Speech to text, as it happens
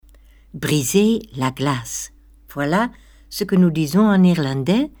briser la glace. Voilà ce que nous disons en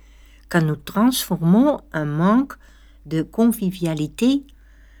irlandais quand nous transformons un manque de convivialité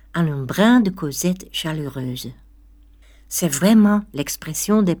en un brin de causette chaleureuse. C'est vraiment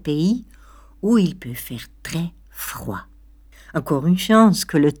l'expression des pays où il peut faire très froid. Encore une chance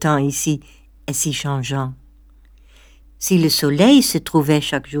que le temps ici est si changeant. Si le soleil se trouvait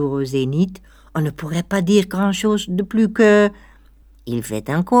chaque jour au zénith, on ne pourrait pas dire grand-chose de plus que « Il fait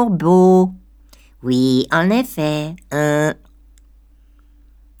encore beau. Oui, en effet.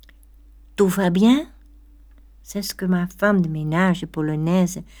 Tout va bien ?» C'est ce que ma femme de ménage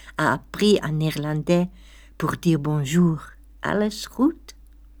polonaise a appris en néerlandais pour dire bonjour. Alles goed?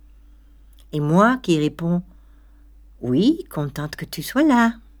 Et moi qui réponds « Oui, contente que tu sois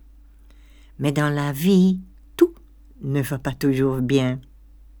là. » Mais dans la vie, tout ne va pas toujours bien.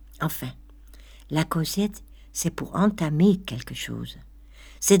 Enfin, la causette, c'est pour entamer quelque chose.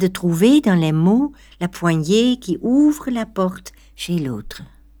 C'est de trouver dans les mots la poignée qui ouvre la porte chez l'autre.